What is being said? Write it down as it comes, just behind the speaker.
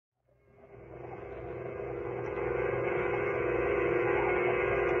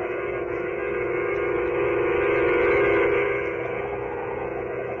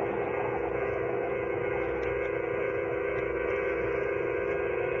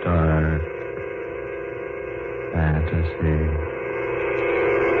dark fantasy.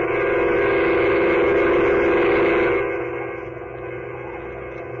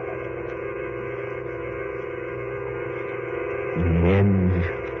 The edge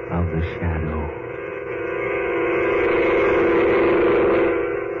of the shadow.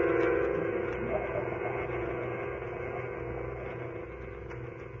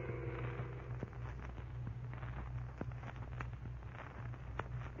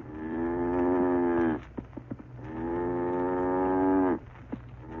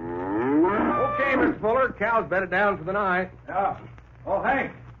 Fuller, cow's bedded down for the night. Yeah. Oh,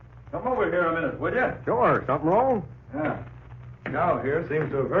 Hank, come over here a minute, would you? Sure. Something wrong? Yeah. Cow here seems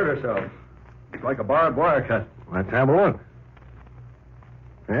to have hurt herself. It's like a barbed wire cut. Let's have a look.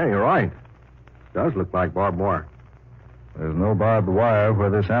 Yeah, you're right. Does look like barbed wire. There's no barbed wire where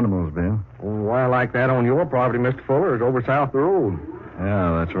this animal's been. Only wire like that on your property, Mr. Fuller, is over south the road.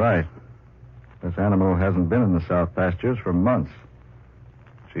 Yeah, that's right. This animal hasn't been in the south pastures for months.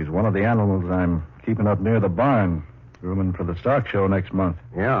 She's one of the animals I'm keeping up near the barn, grooming for the stock show next month.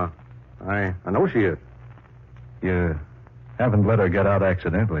 Yeah, I know she is. You haven't let her get out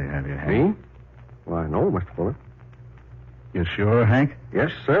accidentally, have you, Hank? Me? Why, no, Mr. Fuller. You sure, Hank?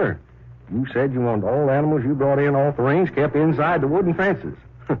 Yes, sir. You said you wanted all animals you brought in off the range kept inside the wooden fences.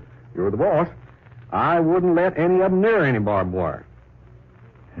 You're the boss. I wouldn't let any of them near any barbed wire.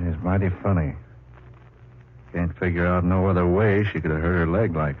 It's mighty funny. Can't figure out no other way she could have hurt her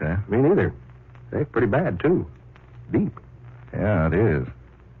leg like that. Me neither. They're pretty bad, too. Deep. Yeah, it is.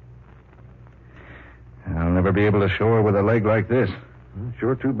 I'll never be able to show her with a leg like this.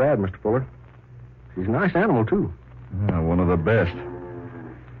 Sure too bad, Mr. Fuller. She's a nice animal, too. Yeah, one of the best.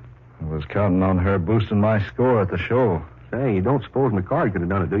 I was counting on her boosting my score at the show. Say, you don't suppose McCard could have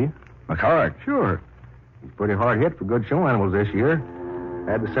done it, do you? McCard? Sure. He's pretty hard hit for good show animals this year.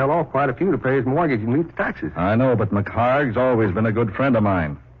 Had to sell off quite a few to pay his mortgage and meet the taxes. I know, but McHarg's always been a good friend of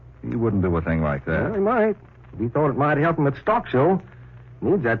mine. He wouldn't do a thing like that. Well, he might. If he thought it might help him at the stock show,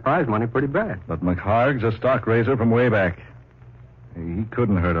 needs that prize money pretty bad. But McHarg's a stock raiser from way back. He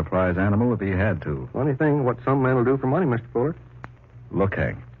couldn't hurt a prize animal if he had to. Funny thing, what some men will do for money, Mr. Fuller. Look,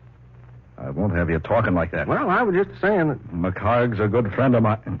 Hank, I won't have you talking like that. Well, I was just saying that... McHarg's a good friend of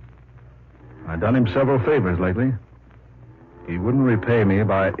mine. I've done him several favors lately. He wouldn't repay me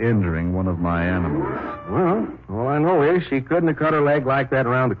by injuring one of my animals. Well, all I know is she couldn't have cut her leg like that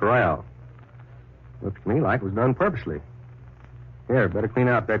around the corral. Looks to me like it was done purposely. Here, better clean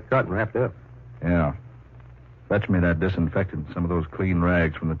out that cut and wrap it up. Yeah. Fetch me that disinfectant, some of those clean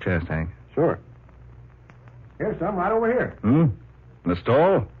rags from the chest, Hank. Sure. Here's some right over here. In the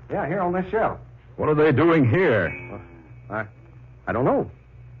stall? Yeah, here on this shelf. What are they doing here? Well, I don't know.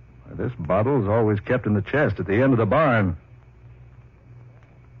 This bottle's always kept in the chest at the end of the barn.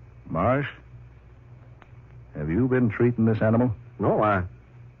 Marsh, have you been treating this animal? No, I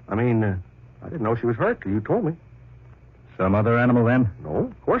didn't know she was hurt till you told me. Some other animal, then? No,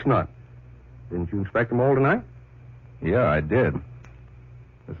 of course not. Didn't you inspect them all tonight? Yeah, I did.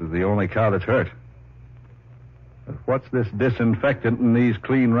 This is the only cow that's hurt. But what's this disinfectant and these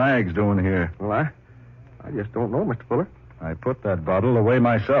clean rags doing here? Well, I just don't know, Mr. Fuller. I put that bottle away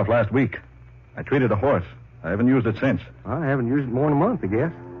myself last week. I treated a horse. I haven't used it since. I haven't used it more than a month, I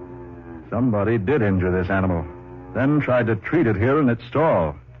guess. Somebody did injure this animal, then tried to treat it here in its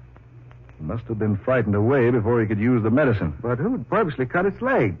stall. He must have been frightened away before he could use the medicine. But who'd purposely cut its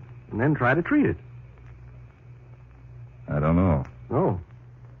leg and then try to treat it? I don't know. No,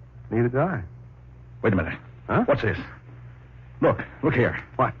 neither do I. Wait a minute. Huh? What's this? Look here.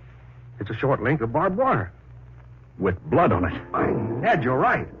 What? It's a short length of barbed wire. With blood on it. Why, Ned, you're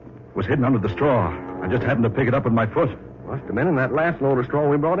right. It was hidden under the straw. I just happened to pick it up with my foot. Must have been in that last load of straw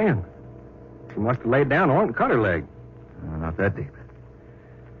we brought in. She must have laid down on it and cut her leg. Not that deep.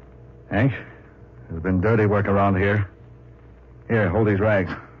 Hank, there's been dirty work around here. Here, hold these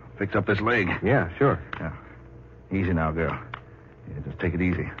rags. Fix up this leg. Yeah, sure. Yeah. Easy now, girl. Yeah, just take it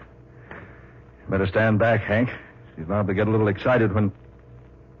easy. Better stand back, Hank. She's liable to get a little excited when...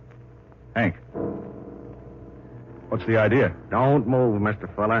 Hank. What's the idea? Don't move,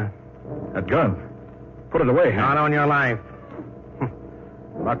 Mr. Fuller. That gun. Put it away, Hank. Not on your life.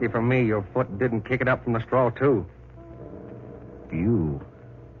 Lucky for me, your foot didn't kick it up from the straw, too. You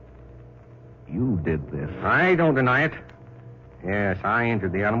did this. I don't deny it. Yes, I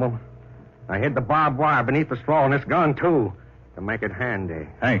injured the animal. I hid the barbed wire beneath the straw in this gun, too, to make it handy.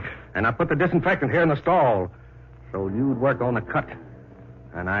 Hank. And I put the disinfectant here in the stall, so you'd work on the cut.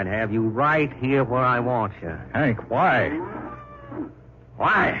 And I'd have you right here where I want you. Hank, why?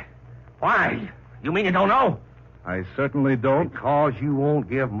 Why? Why? You mean you don't know? I certainly don't. Because you won't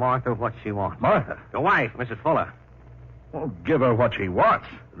give Martha what she wants. Martha? Your wife, Mrs. Fuller. Won't give her what she wants.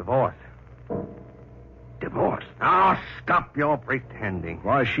 Divorce. Divorce? Now, stop your pretending.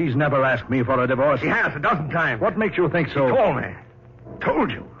 Why, she's never asked me for a divorce. She has a dozen times. What makes you think so? She told me.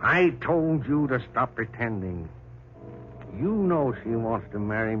 Told you? I told you to stop pretending. You know she wants to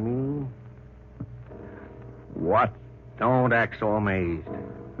marry me. What? Don't act so amazed.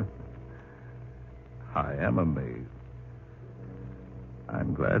 I am amazed.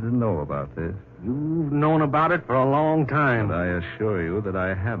 I'm glad to know about this. You've known about it for a long time. But I assure you that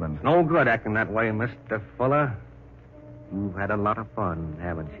I haven't. No good acting that way, Mr. Fuller. You've had a lot of fun,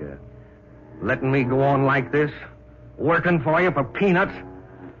 haven't you? Letting me go on like this, working for you for peanuts,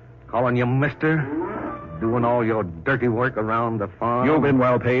 calling you mister, doing all your dirty work around the farm. You've been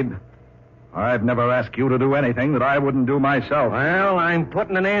well paid. I've never asked you to do anything that I wouldn't do myself. Well, I'm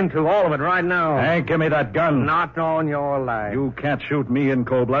putting an end to all of it right now. Hank, give me that gun. Not on your life. You can't shoot me in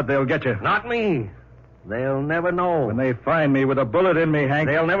cold blood. They'll get you. Not me. They'll never know. When they find me with a bullet in me, Hank.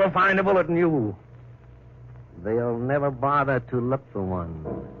 They'll never find a bullet in you. They'll never bother to look for one.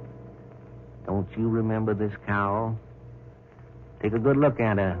 Don't you remember this cow? Take a good look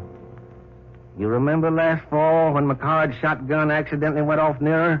at her. You remember last fall when McCard's shotgun accidentally went off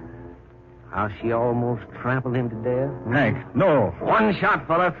near her? How she almost trampled him to death? Hank, no. One shot,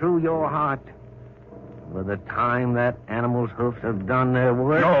 fella, through your heart. By the time that animal's hoofs have done their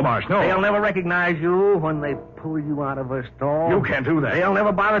work... No, Marsh, no. They'll never recognize you when they pull you out of her stall. You can't do that. They'll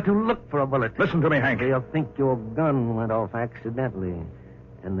never bother to look for a bullet. Listen to me, Hank. They'll think your gun went off accidentally,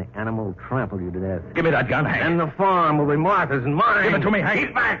 and the animal trampled you to death. Give me that gun, Hank. And the farm will be Martha's and mine. Give it to me, Hank.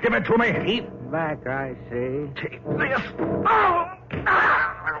 Keep back. Give it to me. Keep back, I say. Take this. Oh!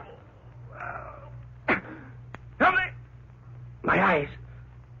 Help me! My eyes.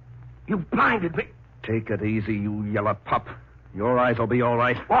 You've blinded me. Take it easy, you yellow pup. Your eyes will be all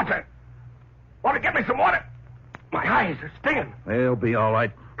right. Water. Water, get me some water. My eyes are stinging. They'll be all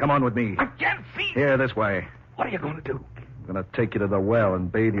right. Come on with me. I can't see. Here, this way. What are you going to do? I'm going to take you to the well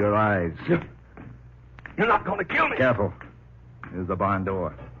and bathe your eyes. You're not going to kill me. Careful. Here's the barn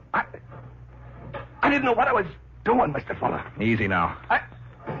door. I didn't know what I was doing, Mr. Fuller. Easy now.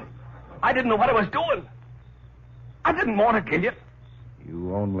 I didn't know what I was doing. I didn't want to kill you.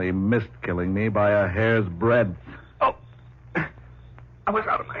 You only missed killing me by a hair's breadth. Oh, I was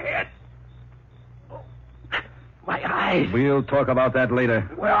out of my head. Oh, my eyes. We'll talk about that later.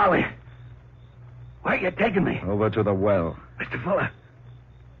 Where are we? Where are you taking me? Over to the well. Mr. Fuller,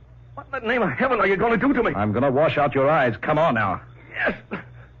 what in the name of heaven are you going to do to me? I'm going to wash out your eyes. Come on now. Yes.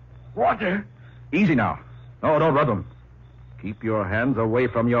 Water. Easy now. No, don't rub them. Keep your hands away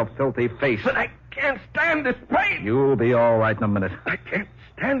from your filthy face. But I can't stand this pain. You'll be all right in a minute. I can't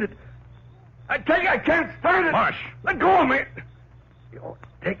stand it. I tell you, I can't stand it. Marsh. Let go of me. You're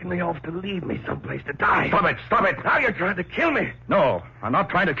taking me off to leave me someplace to die. Stop it. Stop it. Now you're trying to kill me. No, I'm not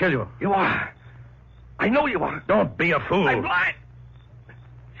trying to kill you. You are. I know you are. Don't be a fool. I'm blind.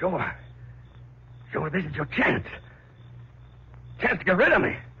 Sure. Sure, this is your chance. Chance to get rid of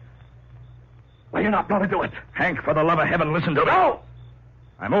me. Well, you're not going to do it. Hank, for the love of heaven, listen to me. No!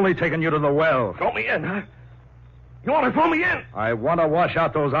 I'm only taking you to the well. Throw me in, huh? You want to throw me in? I want to wash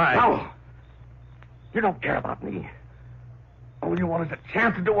out those eyes. No. You don't care about me. All you want is a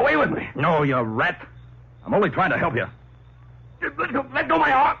chance to do away with me. No, you rat. I'm only trying to help you. Let go of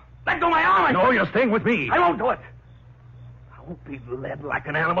my arm. Let go of my arm. No, you're staying with me. I won't do it. I won't be led like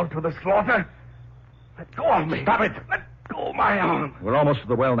an animal to the slaughter. Let go of me. Stop it. Let go of my arm. We're almost to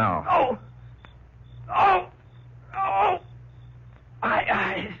the well now. Oh. Oh. Oh. My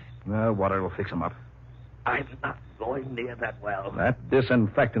eyes. Water will fix them up. I'm not going near that well. That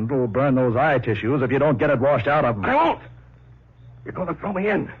disinfectant will burn those eye tissues if you don't get it washed out of them. I won't. You're going to throw me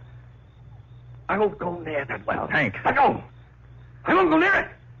in. I won't go near that well. Hank. I won't. I won't go near it.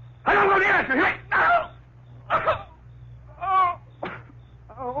 I won't go near it. Hey, no. Oh.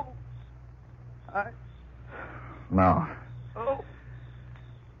 Oh. Now, Oh.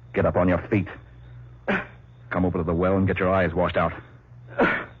 get up on your feet. Come over to the well and get your eyes washed out.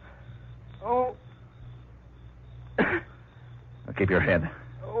 Oh. Now keep your head.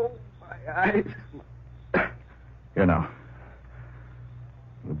 Oh, my eyes. Here now.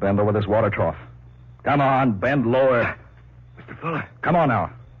 You bend over this water trough. Come on, bend lower. Mr. Fuller. Come on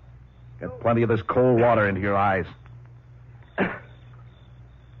now. Get plenty of this cold water into your eyes.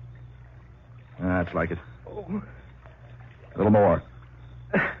 That's like it. Oh. A little more.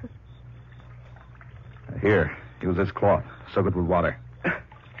 Here, use this cloth. Soak it with water.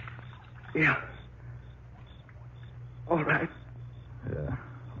 Yeah. All right. Yeah.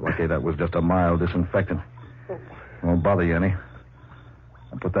 Lucky that was just a mild disinfectant. Won't bother you any.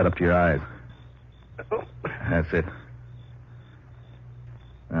 I'll put that up to your eyes. That's it.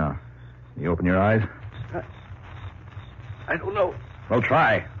 Now, you open your eyes? I don't know. Well,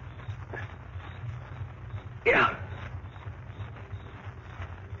 try. Yeah.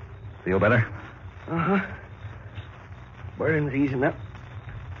 Feel better? Uh-huh. Burn's easing up.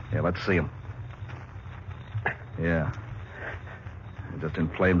 Yeah, let's see him. Yeah. Just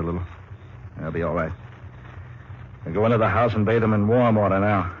inflamed a little. That'll be all right. Now go into the house and bathe him in warm water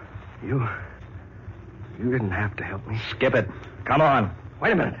now. You didn't have to help me. Skip it. Come on.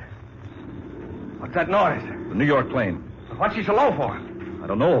 Wait a minute. What's that noise? The New York plane. What's she so low for? I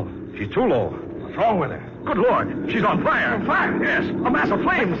don't know. She's too low. What's wrong with her? Good Lord. She's on fire. On fire? Yes. A mass of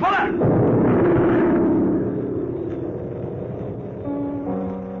flames. Mother!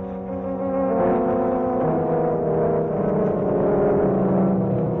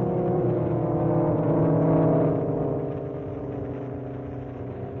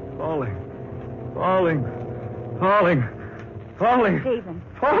 Falling. Stephen.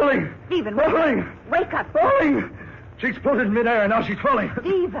 Falling. Stephen. Falling. Wake up. Falling. She exploded in midair, and now she's falling.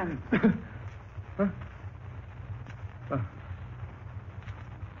 Stephen.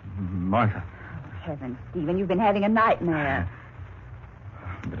 Martha. Heavens, Stephen, you've been having a nightmare.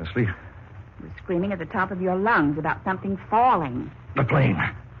 I've been asleep. You're screaming at the top of your lungs about something falling. The plane.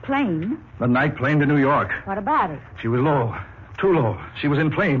 Plane? The night plane to New York. What about it? She was low. Too low. She was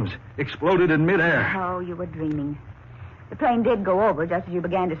in flames. Exploded in midair. Oh, you were dreaming. The plane did go over just as you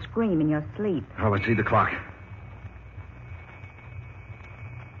began to scream in your sleep. Oh, let's see the clock.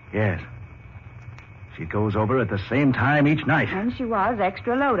 Yes. She goes over at the same time each night. And she was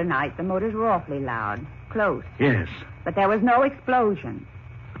extra low tonight. The motors were awfully loud. Close. Yes. But there was no explosion.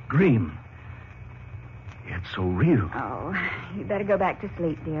 A dream. Yet so real. Oh, you better go back to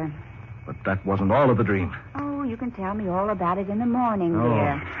sleep, dear. But that wasn't all of the dream. Oh, you can tell me all about it in the morning, Oh,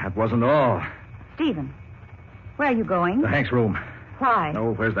 dear. that wasn't all. Stephen, where are you going? To Hank's room. Why?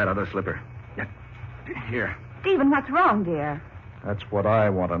 No, where's that other slipper? Here. Stephen, what's wrong, dear? That's what I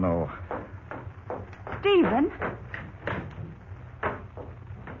want to know. Stephen?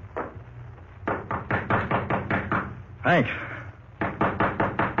 Hank.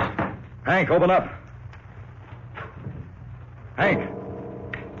 Hank, open up. Hank.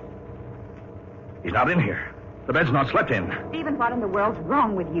 He's not in here. The bed's not slept in. Stephen, what in the world's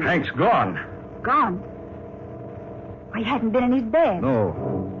wrong with you? Hank's gone. Gone? Why, he hadn't been in his bed.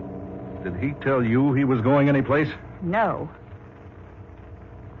 No. Did he tell you he was going anyplace? No.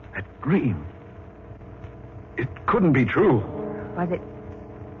 That dream. It couldn't be true. Was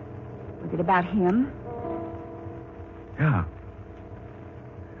it about him? Yeah.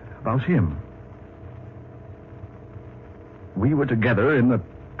 About him. We were together in the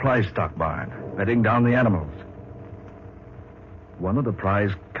prize stock barn, bedding down the animals. One of the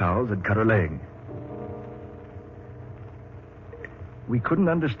prize cows had cut her leg. We couldn't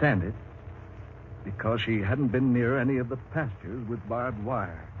understand it because she hadn't been near any of the pastures with barbed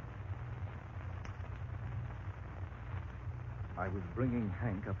wire. I was bringing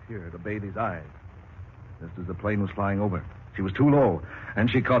Hank up here to bathe his eyes just as the plane was flying over. She was too low,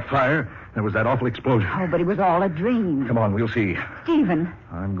 and she caught fire. There was that awful explosion. Oh, but it was all a dream. Come on, we'll see. Stephen.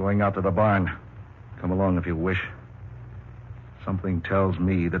 I'm going out to the barn. Come along if you wish. Something tells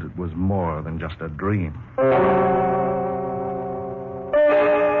me that it was more than just a dream.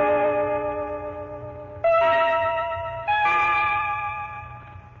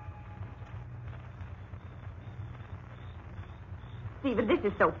 Stephen, this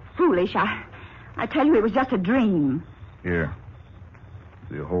is so foolish. I tell you, it was just a dream. Here.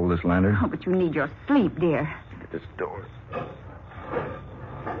 Do you hold this lantern? Oh, but you need your sleep, dear. Get this door.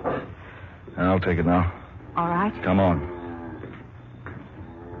 I'll take it now. All right. Come on.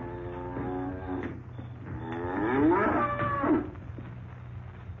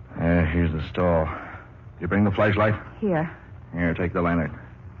 Here's the stall. You bring the flashlight? Here. Here, take the lantern.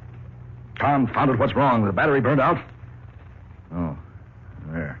 Confound it, what's wrong? The battery burned out? Oh,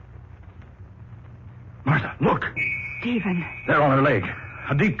 there. Martha, look. Stephen. There on her leg.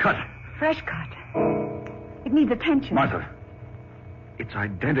 A deep cut. Fresh cut. It needs attention. Martha, it's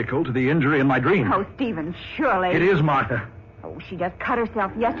identical to the injury in my dream. Oh, Stephen, surely. It is, Martha. Oh, she just cut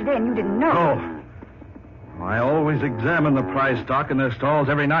herself yesterday and you didn't know. No. I always examine the prize stock in their stalls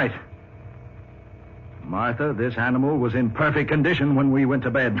every night. Martha, this animal was in perfect condition when we went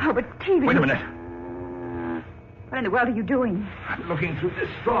to bed. Oh, but Stephen... Wait a minute. What in the world are you doing? I'm looking through this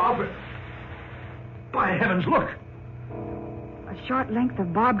straw, but... By heavens, look. A short length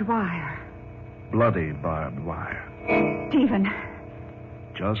of barbed wire. Bloody barbed wire. Stephen.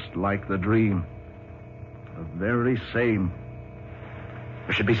 Just like the dream. The very same.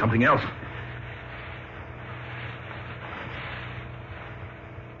 There should be something else.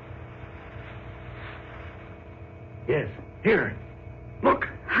 Yes, here. Look.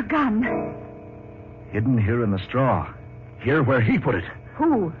 A gun. Hidden here in the straw. Here where he put it.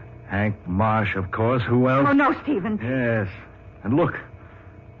 Who? Hank Marsh, of course. Who else? Oh, no, Stephen. Yes. And look.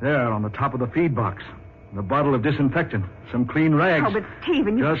 There on the top of the feed box. The bottle of disinfectant. Some clean rags. Oh, but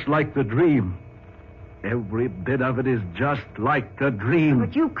Stephen, you... Just like the dream. Every bit of it is just like the dream.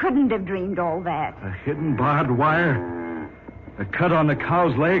 But you couldn't have dreamed all that. The hidden barbed wire. The cut on the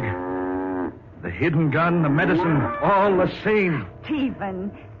cow's leg. The hidden gun, the medicine, all the same.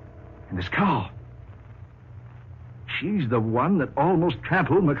 Stephen. And this cow. She's the one that almost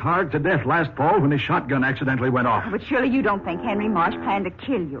trampled McHarg to death last fall when his shotgun accidentally went off. But surely you don't think Henry Marsh planned to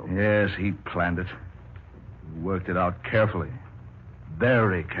kill you. Yes, he planned it. He worked it out carefully.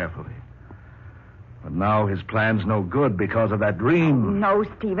 Very carefully. But now his plan's no good because of that dream. No,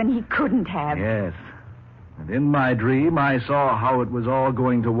 Stephen, he couldn't have. Yes. And in my dream, I saw how it was all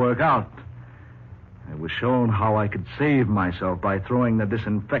going to work out. I was shown how I could save myself by throwing the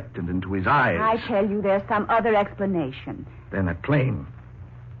disinfectant into his eyes. I tell you, there's some other explanation. Then that plane.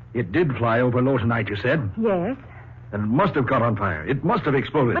 It did fly over low tonight, you said? Yes. And it must have caught on fire. It must have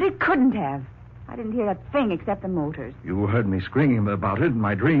exploded. But it couldn't have. I didn't hear a thing except the motors. You heard me screaming about it in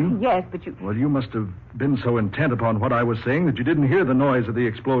my dream. Yes, but you... Well, you must have been so intent upon what I was saying that you didn't hear the noise of the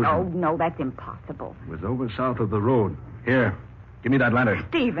explosion. Oh, no, that's impossible. It was over south of the road. Here, give me that lantern.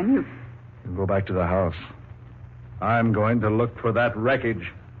 Stephen, you... You go back to the house. I'm going to look for that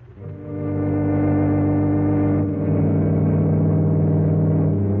wreckage.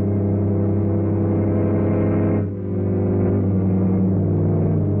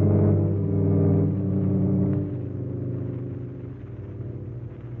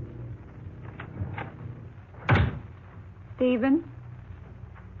 Stephen?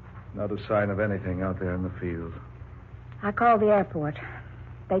 Not a sign of anything out there in the field. I called the airport.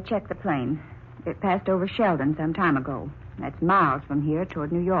 They checked the plane. It passed over Sheldon some time ago. That's miles from here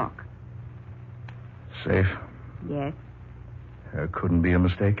toward New York. Safe? Yes. There couldn't be a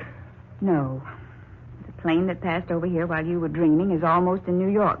mistake? No. The plane that passed over here while you were dreaming is almost in New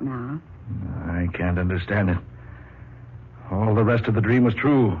York now. I can't understand it. All the rest of the dream was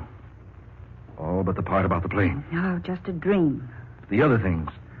true. All but the part about the plane. No, just a dream. The other things.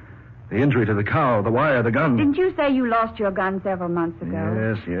 The injury to the cow, the wire, the gun. Didn't you say you lost your gun several months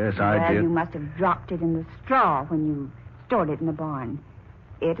ago? Yes, I well, did. You must have dropped it in the straw when you stored it in the barn.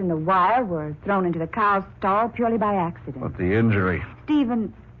 It and the wire were thrown into the cow's stall purely by accident. But the injury.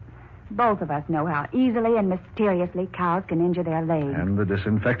 Stephen, both of us know how easily and mysteriously cows can injure their legs. And the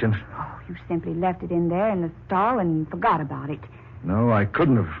disinfectant. Oh, you simply left it in there in the stall and forgot about it. No, I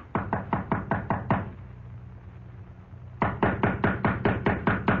couldn't have.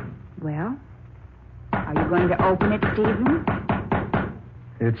 Well, are you going to open it, Stephen?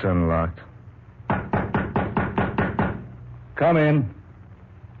 It's unlocked. Come in.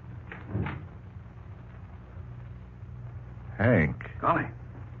 Hank. Golly.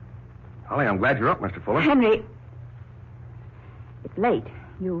 Golly, I'm glad you're up, Mr. Fuller. Henry, it's late.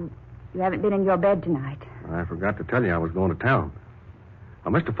 You haven't been in your bed tonight. I forgot to tell you I was going to town.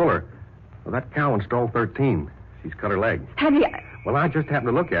 Now, Mr. Fuller, well, that cow in stall 13, she's cut her leg. Henry, Well, I just happened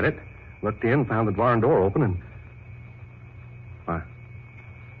to look at it. Looked in, found the barn door open, and... Why?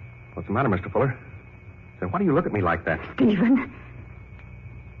 What's the matter, Mr. Fuller? Say, why do you look at me like that? Stephen.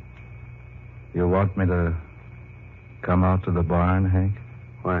 You want me to come out to the barn, Hank?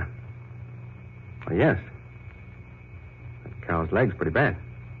 Why, yes. That cow's leg's pretty bad.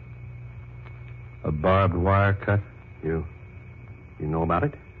 A barbed wire cut? You know about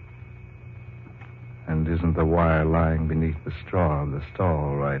it? And isn't the wire lying beneath the straw of the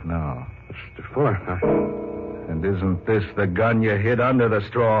stall right now? Mr. Fuller, And isn't this the gun you hid under the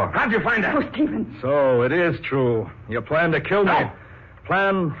straw? How'd you find that? Oh, Stephen. So it is true. You planned to kill me. No.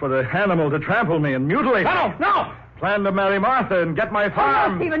 Planned for the animal to trample me and mutilate me. No! Planned to marry Martha and get my Oh, no,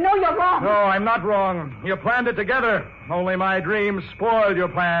 farm. Stephen, no, you're wrong. No, I'm not wrong. You planned it together. Only my dreams spoiled your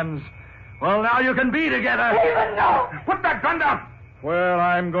plans. Well, now you can be together. Stephen, no. Put that gun down! Well,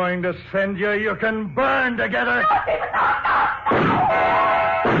 I'm going to send you. You can burn together. No, Stephen, no.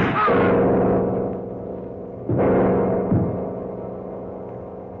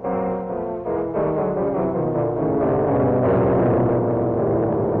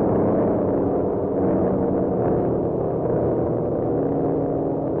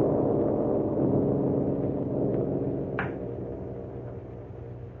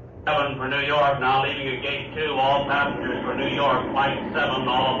 For New York, now leaving at gate 2. All passengers for New York, flight 7,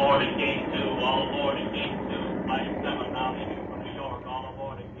 all aboard at gate 2. All aboard at gate 2.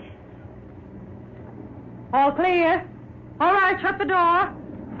 All clear. All right, shut the door.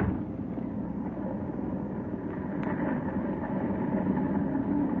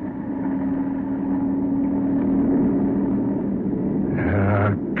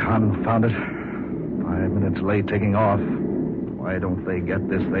 Confound it. 5 minutes late taking off. Why don't they get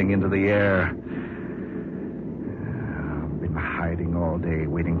this thing into the air? I've been hiding all day,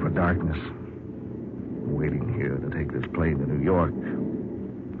 waiting for darkness. Waiting here to take this plane to New York.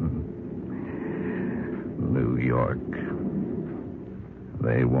 New York.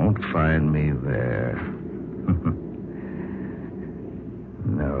 They won't find me there.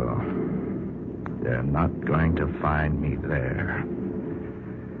 No. They're not going to find me there.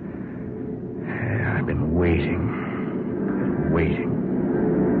 I've been waiting.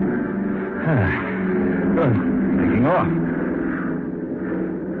 Good. Taking off.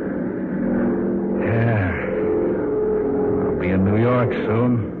 Yeah. I'll be in New York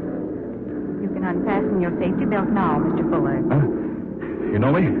soon. You can unfasten your safety belt now, Mr. Fuller. Huh? You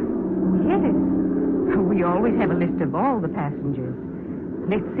know me? Yes. We always have a list of all the passengers.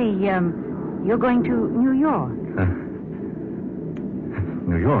 Let's see, you're going to New York.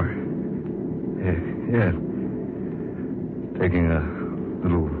 New York? Yes. Taking a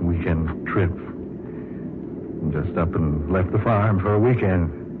little weekend trip. Just up and left the farm for a weekend.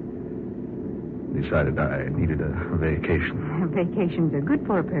 Decided I needed a vacation. Vacations are good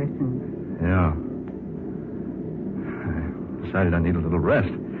for a person. Yeah. I decided I need a little rest.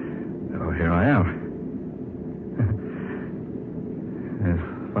 So here I am.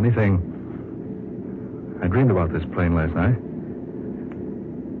 Funny thing, I dreamed about this plane last night.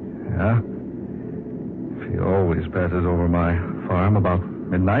 Yeah? She always passes over my farm about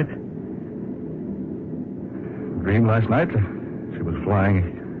midnight. Dreamed last night she was flying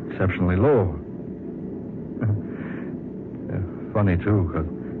exceptionally low. Funny, too, because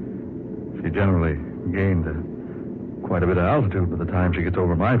she generally gained quite a bit of altitude by the time she gets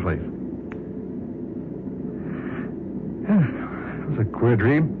over my place. It was a queer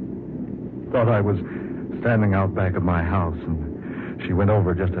dream. Thought I was standing out back of my house, and she went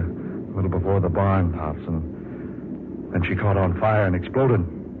over just a little before the barn tops, and then she caught on fire and exploded.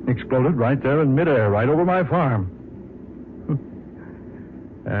 Exploded right there in midair, right over my farm.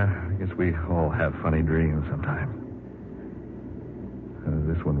 I guess we all have funny dreams sometimes.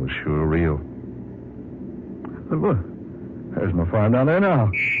 This one was sure real. But look, there's my farm down there now.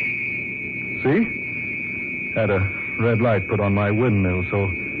 See? Had a red light put on my windmill so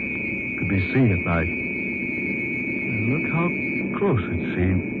it could be seen at night. And look how close it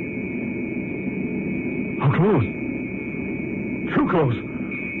seemed. How close? Too close.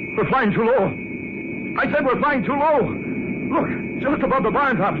 We're flying too low. I said we're flying too low. Look, just above the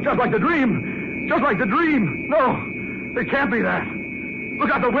barn tops, just like the dream. Just like the dream. No, it can't be that. Look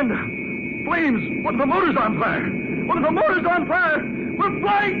out the window. Flames. What if the motor's on fire? What if the motor's on fire? We're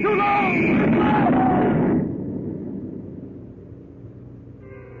flying too low!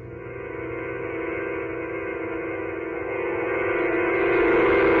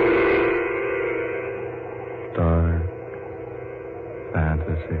 Dark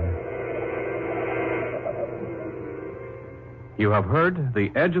fantasy. You have heard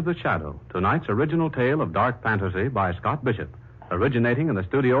The Edge of the Shadow, tonight's original tale of dark fantasy by Scott Bishop, originating in the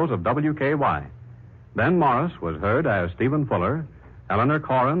studios of WKY. Ben Morris was heard as Stephen Fuller, Eleanor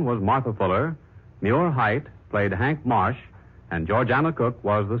Corrin was Martha Fuller, Muir Height played Hank Marsh, and Georgiana Cook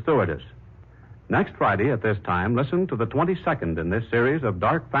was the stewardess. Next Friday at this time, listen to the 22nd in this series of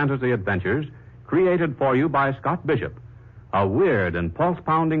dark fantasy adventures created for you by Scott Bishop, a weird and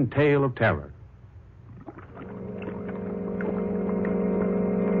pulse-pounding tale of terror.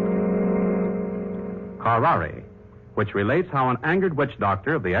 Carrari, which relates how an angered witch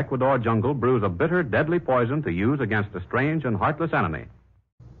doctor of the Ecuador jungle brews a bitter, deadly poison to use against a strange and heartless enemy.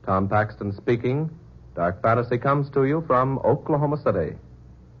 Tom Paxton speaking. Dark Fantasy comes to you from Oklahoma City.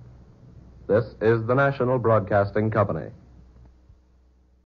 This is the National Broadcasting Company.